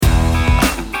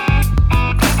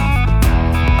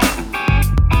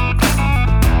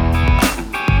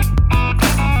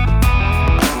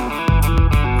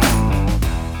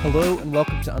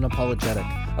welcome to Unapologetic,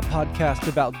 a podcast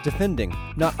about defending,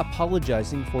 not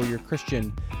apologizing for your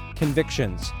Christian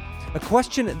convictions. A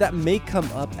question that may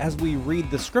come up as we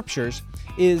read the scriptures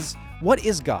is, what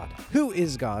is God? Who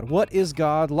is God? What is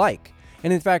God like?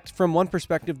 And in fact, from one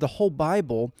perspective, the whole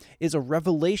Bible is a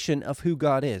revelation of who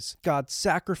God is. God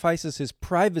sacrifices his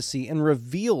privacy and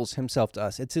reveals himself to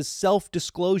us. It's his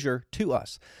self-disclosure to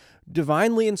us.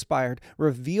 Divinely inspired,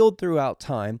 revealed throughout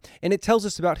time, and it tells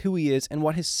us about who he is and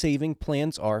what his saving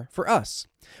plans are for us.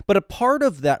 But a part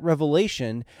of that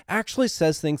revelation actually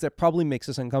says things that probably makes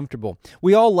us uncomfortable.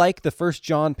 We all like the 1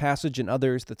 John passage and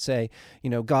others that say,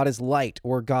 God is light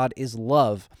or God is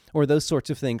love or those sorts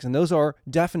of things. And those are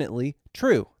definitely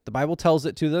true. The Bible tells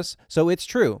it to us, so it's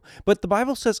true. But the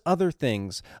Bible says other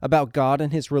things about God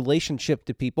and his relationship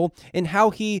to people and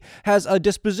how he has a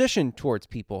disposition towards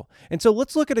people. And so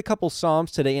let's look at a couple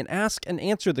Psalms today and ask and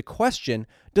answer the question,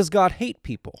 does God hate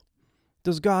people?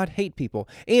 Does God hate people?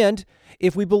 And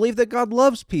if we believe that God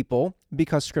loves people,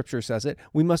 because Scripture says it,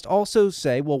 we must also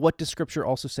say, well, what does Scripture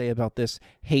also say about this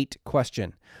hate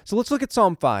question? So let's look at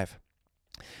Psalm 5.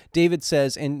 David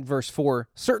says in verse 4,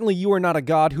 "Certainly you are not a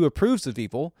God who approves of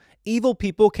evil. Evil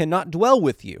people cannot dwell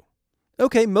with you."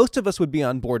 Okay, most of us would be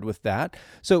on board with that.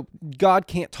 So God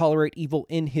can't tolerate evil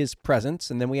in his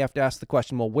presence. And then we have to ask the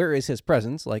question, well, where is his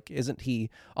presence? Like, isn't he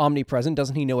omnipresent?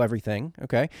 Doesn't he know everything?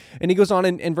 Okay. And he goes on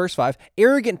in verse 5,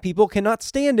 "Arrogant people cannot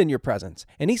stand in your presence."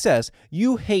 And he says,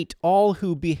 "You hate all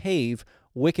who behave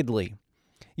wickedly.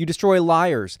 You destroy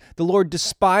liars. The Lord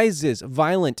despises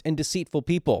violent and deceitful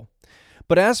people.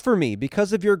 But as for me,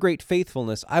 because of your great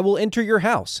faithfulness, I will enter your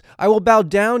house. I will bow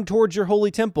down towards your holy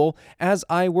temple as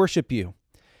I worship you."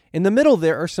 In the middle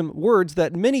there are some words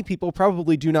that many people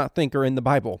probably do not think are in the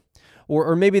Bible.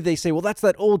 Or maybe they say, well, that's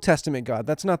that Old Testament God.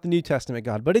 That's not the New Testament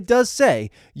God. But it does say,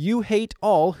 you hate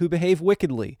all who behave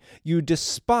wickedly. You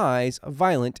despise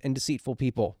violent and deceitful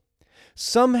people.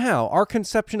 Somehow, our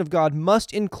conception of God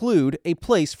must include a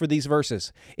place for these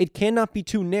verses. It cannot be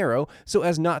too narrow so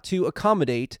as not to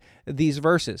accommodate these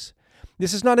verses.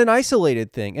 This is not an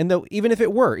isolated thing, and though even if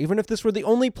this were the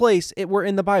only place it were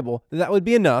in the Bible, that would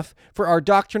be enough for our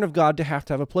doctrine of God to have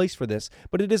a place for this.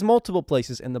 But it is multiple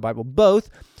places in the Bible, both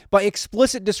by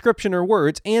explicit description or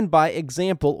words and by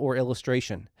example or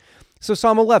illustration. So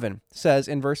Psalm 11 says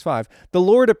in verse 5, "The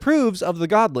Lord approves of the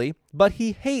godly, but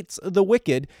he hates the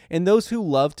wicked and those who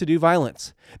love to do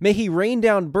violence. May he rain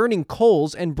down burning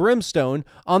coals and brimstone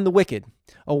on the wicked.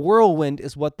 A whirlwind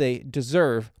is what they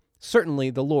deserve.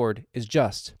 Certainly the Lord is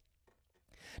just."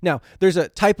 Now, there's a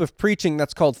type of preaching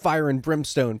that's called fire and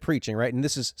brimstone preaching, right? And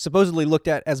this is supposedly looked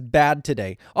at as bad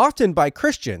today, often by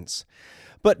Christians.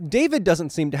 But David doesn't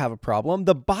seem to have a problem.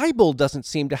 The Bible doesn't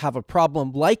seem to have a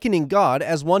problem likening God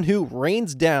as one who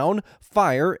rains down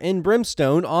fire and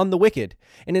brimstone on the wicked.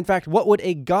 And in fact, what would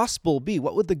a gospel be?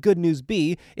 What would the good news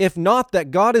be if not that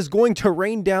God is going to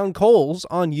rain down coals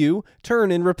on you,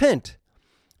 turn and repent?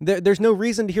 There's no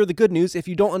reason to hear the good news if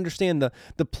you don't understand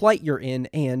the plight you're in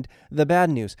and the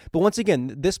bad news. But once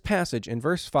again, this passage in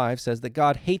verse 5 says that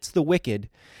God hates the wicked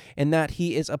and that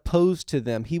he is opposed to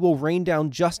them. He will rain down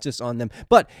justice on them.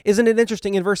 But isn't it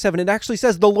interesting in verse 7, it actually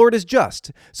says the Lord is just.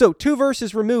 So 2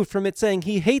 verses removed from it saying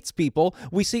he hates people,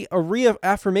 we see a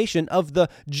reaffirmation of the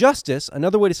justice.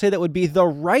 Another way to say that would be the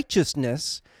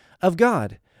righteousness of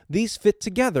God. These fit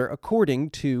together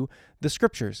according to the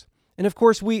scriptures. And of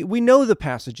course, we know the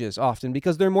passages often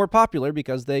because they're more popular,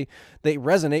 because they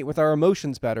resonate with our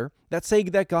emotions better, that say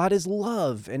that God is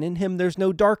love and in him there's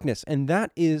no darkness. And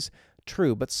that is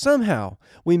true. But somehow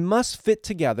we must fit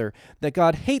together that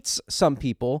God hates some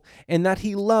people and that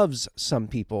he loves some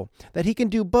people, that he can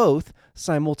do both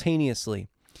simultaneously.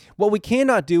 What we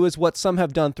cannot do is what some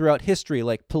have done throughout history,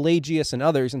 like Pelagius and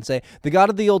others, and say the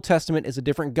God of the Old Testament is a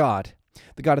different God.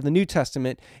 The God of the New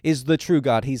Testament is the true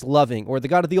God. He's loving. Or the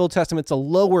God of the Old Testament's a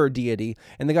lower deity,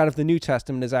 and the God of the New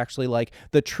Testament is actually like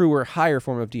the truer, higher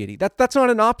form of deity. That's not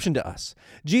an option to us.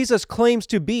 Jesus claims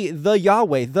to be the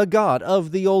Yahweh, the God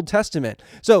of the Old Testament.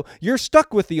 So you're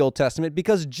stuck with the Old Testament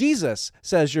because Jesus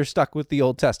says you're stuck with the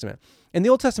Old Testament. And the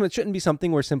Old Testament shouldn't be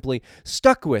something we're simply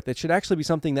stuck with. It should actually be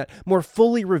something that more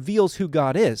fully reveals who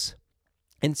God is.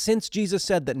 And since Jesus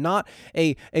said that not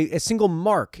a single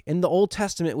mark in the Old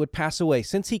Testament would pass away,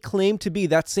 since he claimed to be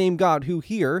that same God who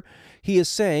here he is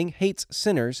saying hates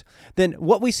sinners, then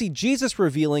what we see Jesus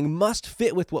revealing must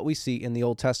fit with what we see in the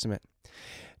Old Testament.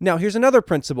 Now, here's another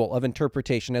principle of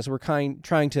interpretation as we're trying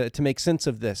to make sense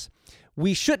of this.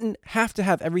 We shouldn't have to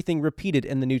have everything repeated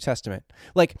in the New Testament.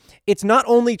 Like, it's not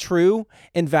only true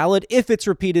and valid if it's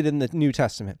repeated in the New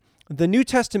Testament. The New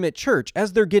Testament church,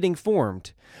 as they're getting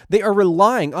formed, they are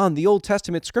relying on the Old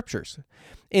Testament scriptures.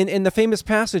 In the famous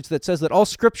passage that says that all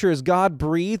Scripture is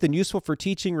God-breathed and useful for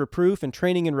teaching, reproof, and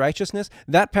training in righteousness,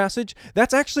 that passage,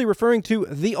 that's actually referring to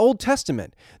the Old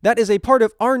Testament. That is a part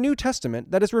of our New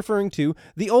Testament that is referring to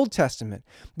the Old Testament.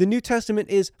 The New Testament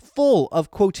is full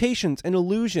of quotations and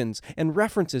allusions and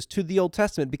references to the Old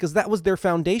Testament because that was their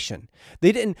foundation.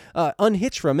 They didn't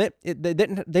unhitch from it. They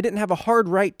didn't have a hard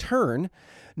right turn.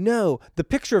 No, the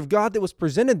picture of God that was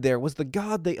presented there was the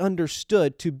God they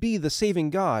understood to be the saving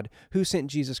God who sent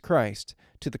Jesus Christ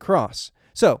to the cross.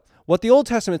 So, what the Old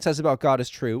Testament says about God is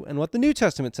true, and what the New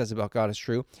Testament says about God is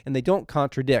true, and they don't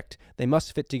contradict. They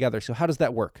must fit together. So how does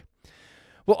that work?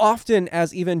 Well, often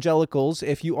as evangelicals,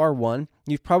 if you are one,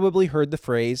 you've probably heard the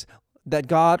phrase that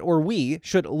God or we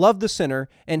should love the sinner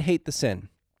and hate the sin.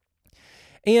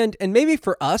 And maybe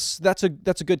for us, that's a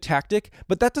good tactic,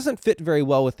 but that doesn't fit very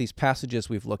well with these passages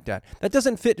we've looked at. That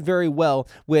doesn't fit very well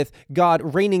with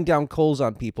God raining down coals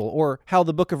on people, or how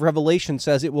the book of Revelation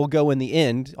says it will go in the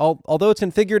end. Although it's in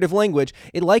figurative language,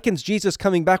 it likens Jesus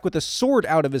coming back with a sword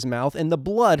out of his mouth and the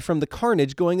blood from the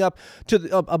carnage going up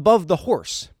to above the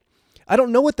horse. I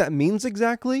don't know what that means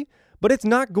exactly, but it's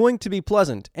not going to be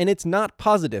pleasant, and it's not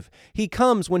positive.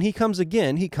 When he comes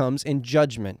again, he comes in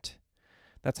judgment.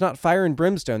 That's not fire and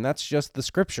brimstone. That's just the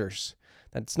Scriptures.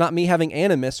 That's not me having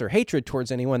animus or hatred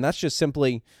towards anyone. That's just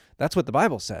simply, that's what the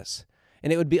Bible says.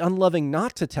 And it would be unloving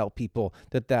not to tell people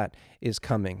that is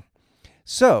coming.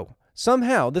 So,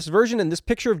 somehow, this version and this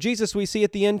picture of Jesus we see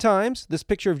at the end times, this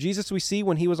picture of Jesus we see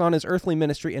when he was on his earthly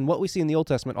ministry, and what we see in the Old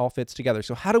Testament all fits together.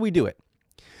 So how do we do it?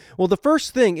 Well, the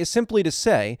first thing is simply to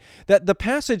say that the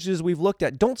passages we've looked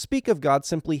at don't speak of God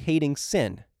simply hating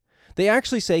sin. They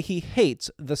actually say he hates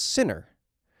the sinner.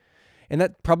 And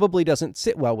that probably doesn't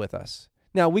sit well with us.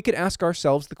 Now, we could ask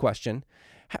ourselves the question,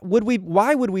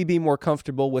 why would we be more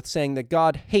comfortable with saying that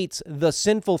God hates the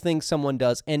sinful things someone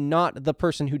does and not the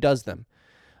person who does them?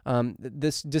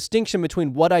 This distinction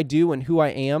between what I do and who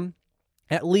I am,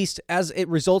 at least as it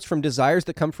results from desires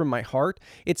that come from my heart,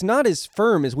 it's not as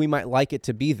firm as we might like it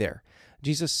to be there.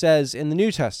 Jesus says in the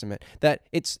New Testament that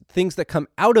it's things that come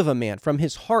out of a man from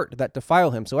his heart that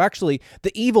defile him. So actually,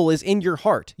 the evil is in your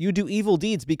heart. You do evil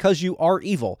deeds because you are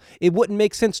evil. It wouldn't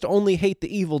make sense to only hate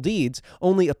the evil deeds,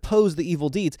 only oppose the evil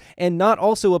deeds, and not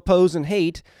also oppose and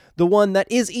hate the one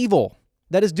that is evil,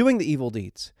 that is doing the evil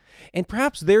deeds. And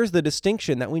perhaps there's the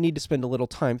distinction that we need to spend a little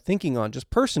time thinking on just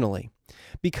personally.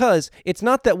 Because it's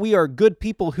not that we are good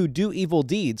people who do evil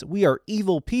deeds. We are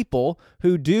evil people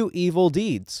who do evil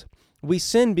deeds. We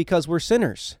sin because we're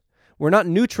sinners. We're not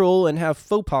neutral and have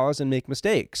faux pas and make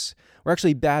mistakes. We're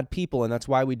actually bad people, and that's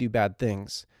why we do bad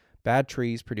things. Bad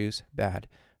trees produce bad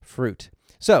fruit.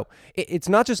 So it's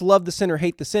not just love the sinner,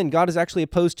 hate the sin. God is actually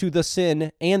opposed to the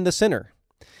sin and the sinner.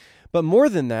 But more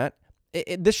than that,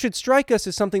 this should strike us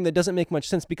as something that doesn't make much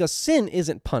sense because sin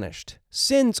isn't punished.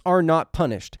 Sins are not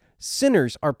punished.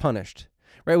 Sinners are punished.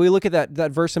 Right? We look at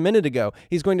that verse a minute ago.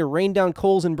 He's going to rain down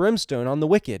coals and brimstone on the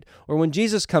wicked. Or when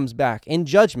Jesus comes back in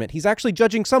judgment, he's actually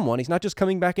judging someone. He's not just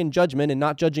coming back in judgment and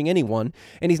not judging anyone.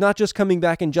 And he's not just coming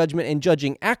back in judgment and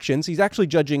judging actions. He's actually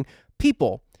judging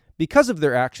people because of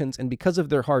their actions and because of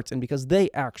their hearts and because they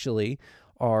actually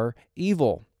are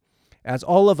evil, as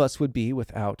all of us would be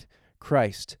without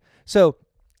Christ. So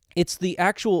it's the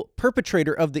actual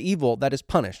perpetrator of the evil that is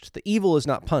punished. The evil is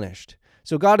not punished.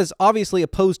 So God is obviously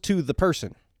opposed to the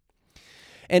person.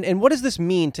 And what does this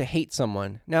mean to hate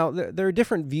someone? Now, there are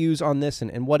different views on this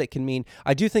and what it can mean.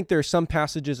 I do think there are some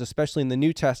passages, especially in the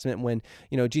New Testament, when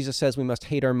Jesus says we must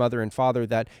hate our mother and father,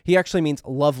 that he actually means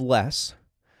love less.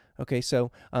 Okay,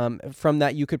 so from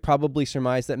that, you could probably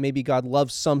surmise that maybe God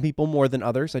loves some people more than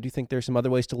others. I do think there's some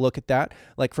other ways to look at that,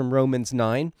 like from Romans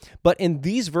 9. But in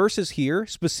these verses here,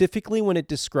 specifically when it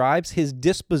describes his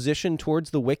disposition towards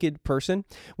the wicked person,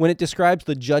 when it describes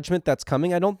the judgment that's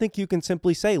coming, I don't think you can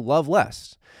simply say love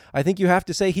less. I think you have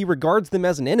to say he regards them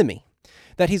as an enemy,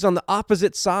 that he's on the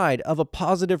opposite side of a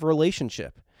positive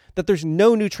relationship, that there's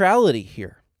no neutrality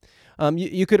here.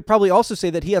 You could probably also say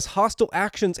that he has hostile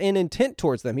actions and intent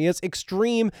towards them. He has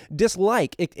extreme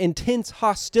dislike, intense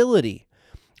hostility.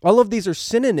 All of these are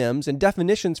synonyms and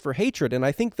definitions for hatred, and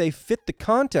I think they fit the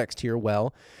context here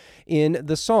well in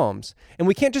the Psalms. And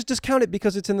we can't just discount it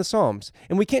because it's in the Psalms.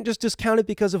 And we can't just discount it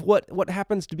because of what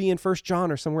happens to be in 1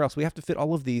 John or somewhere else. We have to fit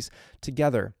all of these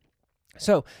together.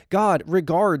 So God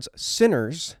regards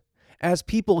sinners as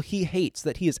people he hates,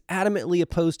 that he is adamantly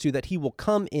opposed to, that he will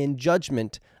come in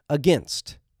judgment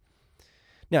against.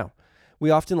 Now, we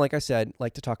often, like I said,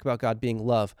 like to talk about God being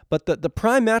love. But the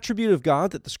prime attribute of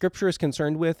God that the Scripture is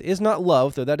concerned with is not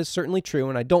love, though that is certainly true,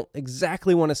 and I don't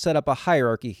exactly want to set up a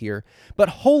hierarchy here, but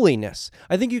holiness.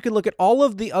 I think you can look at all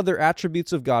of the other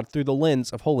attributes of God through the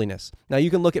lens of holiness. Now,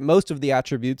 you can look at most of the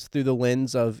attributes through the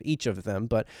lens of each of them,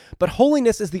 but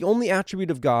holiness is the only attribute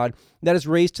of God that is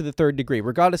raised to the third degree,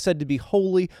 where God is said to be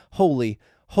holy, holy,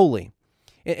 holy.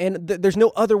 And there's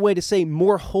no other way to say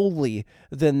more holy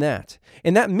than that.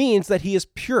 And that means that he is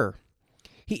pure.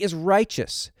 He is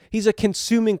righteous. He's a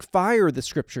consuming fire, the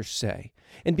Scriptures say.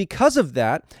 And because of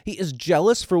that, he is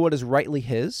jealous for what is rightly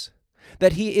his,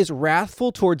 that he is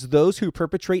wrathful towards those who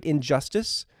perpetrate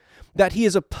injustice, that he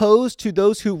is opposed to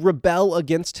those who rebel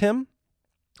against him.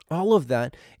 All of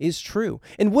that is true.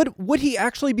 And would he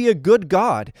actually be a good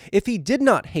God if he did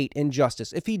not hate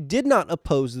injustice, if he did not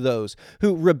oppose those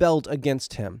who rebelled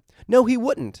against him? No, he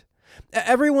wouldn't.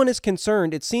 Everyone is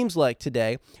concerned, it seems like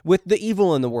today, with the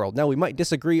evil in the world. Now, we might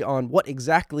disagree on what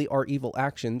exactly are evil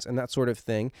actions and that sort of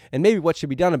thing, and maybe what should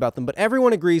be done about them, but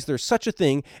everyone agrees there's such a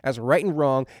thing as right and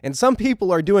wrong, and some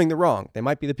people are doing the wrong. They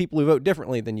might be the people who vote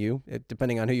differently than you,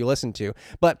 depending on who you listen to,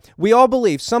 but we all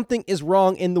believe something is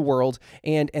wrong in the world,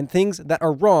 and things that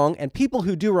are wrong, and people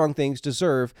who do wrong things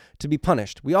deserve to be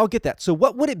punished. We all get that. So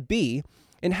what would it be,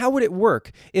 and how would it work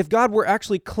if God were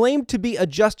actually claimed to be a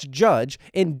just judge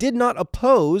and did not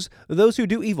oppose those who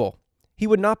do evil? He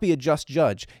would not be a just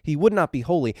judge. He would not be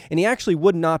holy, and he actually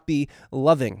would not be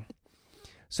loving.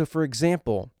 So, for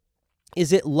example,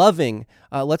 is it loving?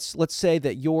 Let's say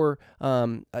that your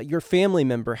family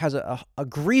member has a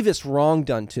grievous wrong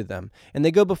done to them, and they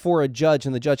go before a judge,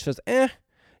 and the judge says,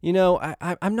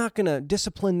 I'm not going to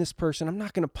discipline this person. I'm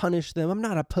not going to punish them. I'm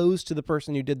not opposed to the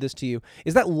person who did this to you.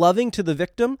 Is that loving to the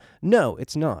victim? No,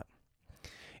 it's not.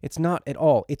 It's not at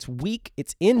all. It's weak.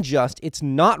 It's unjust. It's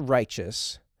not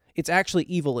righteous. It's actually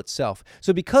evil itself.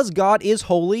 So because God is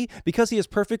holy, because he is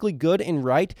perfectly good and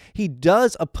right, he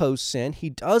does oppose sin. He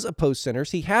does oppose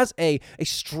sinners. He has a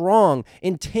strong,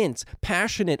 intense,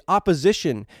 passionate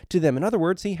opposition to them. In other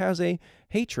words, he has a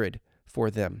hatred for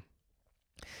them.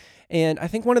 And I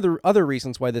think one of the other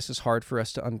reasons why this is hard for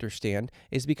us to understand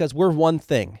is because we're one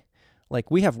thing. Like,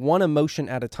 we have one emotion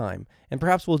at a time. And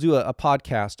perhaps we'll do a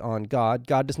podcast on God.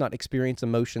 God does not experience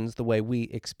emotions the way we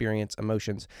experience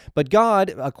emotions. But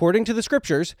God, according to the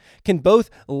Scriptures, can both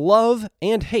love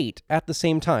and hate at the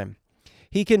same time.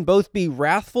 He can both be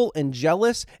wrathful and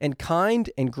jealous and kind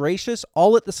and gracious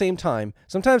all at the same time,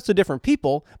 sometimes to different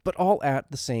people, but all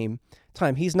at the same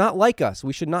time. He's not like us.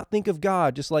 We should not think of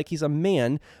God just like he's a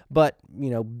man, but,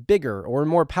 bigger or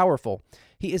more powerful.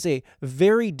 He is a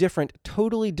very different,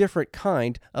 totally different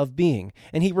kind of being.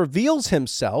 And he reveals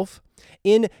himself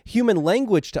in human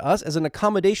language to us as an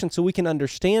accommodation so we can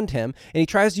understand him. And he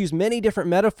tries to use many different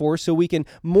metaphors so we can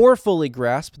more fully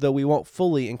grasp, though we won't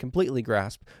fully and completely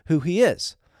grasp, who he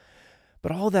is.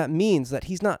 But all that means that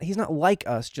he's not like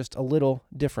us, just a little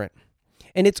different.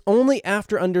 And it's only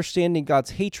after understanding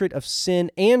God's hatred of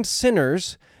sin and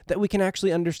sinners that we can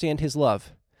actually understand his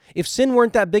love. If sin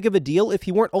weren't that big of a deal, if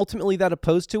he weren't ultimately that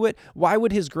opposed to it, why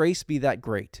would his grace be that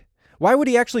great? Why would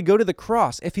he actually go to the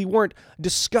cross if he weren't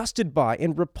disgusted by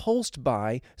and repulsed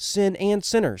by sin and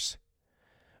sinners?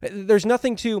 There's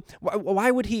nothing to,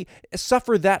 why would he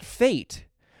suffer that fate,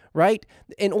 right?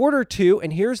 In order to,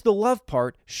 and here's the love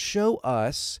part, show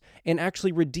us and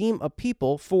actually redeem a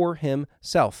people for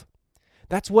himself.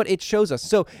 That's what it shows us.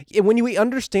 So when we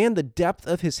understand the depth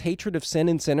of his hatred of sin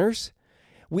and sinners,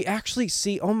 we actually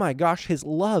see, oh my gosh, his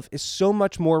love is so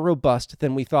much more robust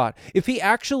than we thought. If he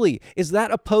actually is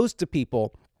that opposed to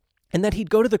people, and that he'd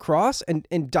go to the cross and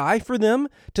die for them,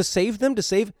 to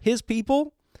save his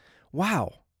people,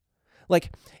 wow.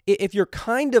 Like, if you're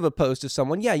kind of opposed to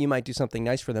someone, yeah, you might do something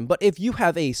nice for them. But if you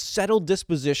have a settled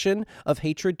disposition of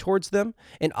hatred towards them,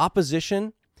 and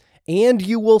opposition, and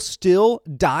you will still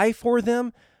die for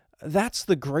them, that's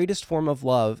the greatest form of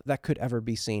love that could ever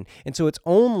be seen. And so it's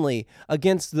only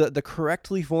against the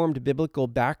correctly formed biblical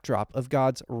backdrop of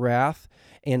God's wrath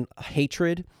and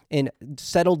hatred and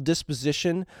settled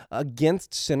disposition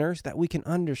against sinners that we can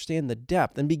understand the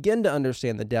depth and begin to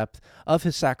understand the depth of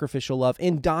his sacrificial love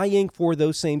in dying for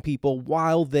those same people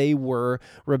while they were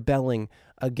rebelling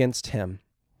against him.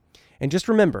 And just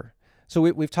remember, so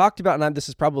we've talked about, and this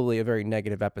is probably a very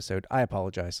negative episode, I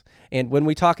apologize. And when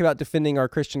we talk about defending our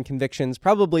Christian convictions,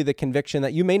 probably the conviction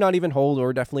that you may not even hold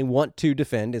or definitely want to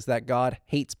defend is that God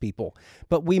hates people.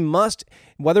 But we must,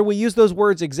 whether we use those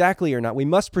words exactly or not, we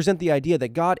must present the idea that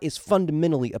God is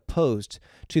fundamentally opposed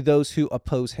to those who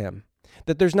oppose him.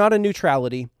 that there's not a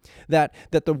neutrality, that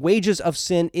the wages of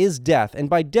sin is death. And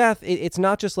by death, it's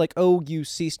not just like, oh, you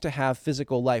cease to have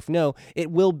physical life. No,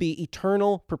 it will be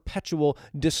eternal, perpetual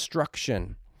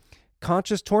destruction.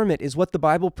 Conscious torment is what the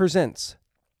Bible presents.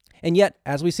 And yet,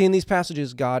 as we see in these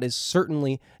passages, God is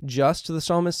certainly just, the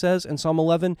psalmist says in Psalm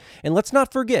 11. And let's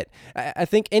not forget, I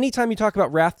think anytime you talk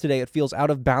about wrath today, it feels out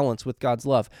of balance with God's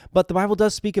love. But the Bible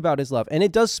does speak about his love. And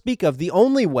it does speak of the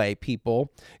only way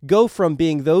people go from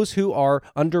being those who are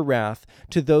under wrath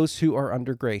to those who are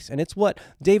under grace. And it's what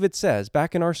David says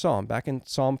back in our psalm, back in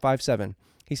Psalm 5:7.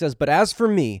 He says, "But as for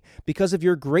me, because of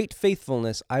your great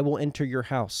faithfulness, I will enter your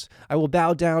house. I will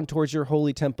bow down towards your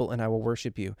holy temple, and I will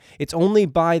worship you." It's only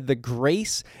by the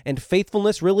grace and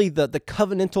faithfulness, really the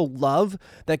covenantal love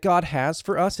that God has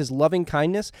for us, his loving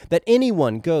kindness, that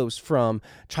anyone goes from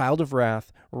child of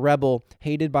wrath, rebel,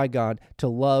 hated by God, to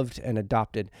loved and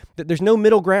adopted. There's no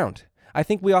middle ground. I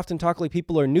think we often talk like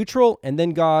people are neutral and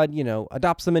then God,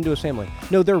 adopts them into his family.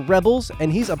 No, they're rebels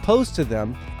and he's opposed to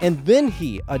them and then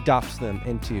he adopts them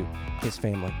into his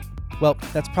family. Well,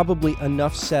 that's probably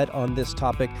enough said on this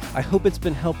topic. I hope it's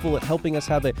been helpful at helping us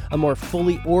have a more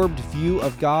fully orbed view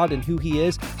of God and who he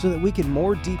is so that we can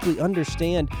more deeply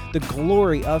understand the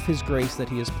glory of his grace that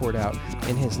he has poured out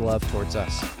in his love towards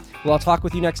us. Well, I'll talk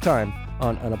with you next time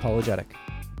on Unapologetic.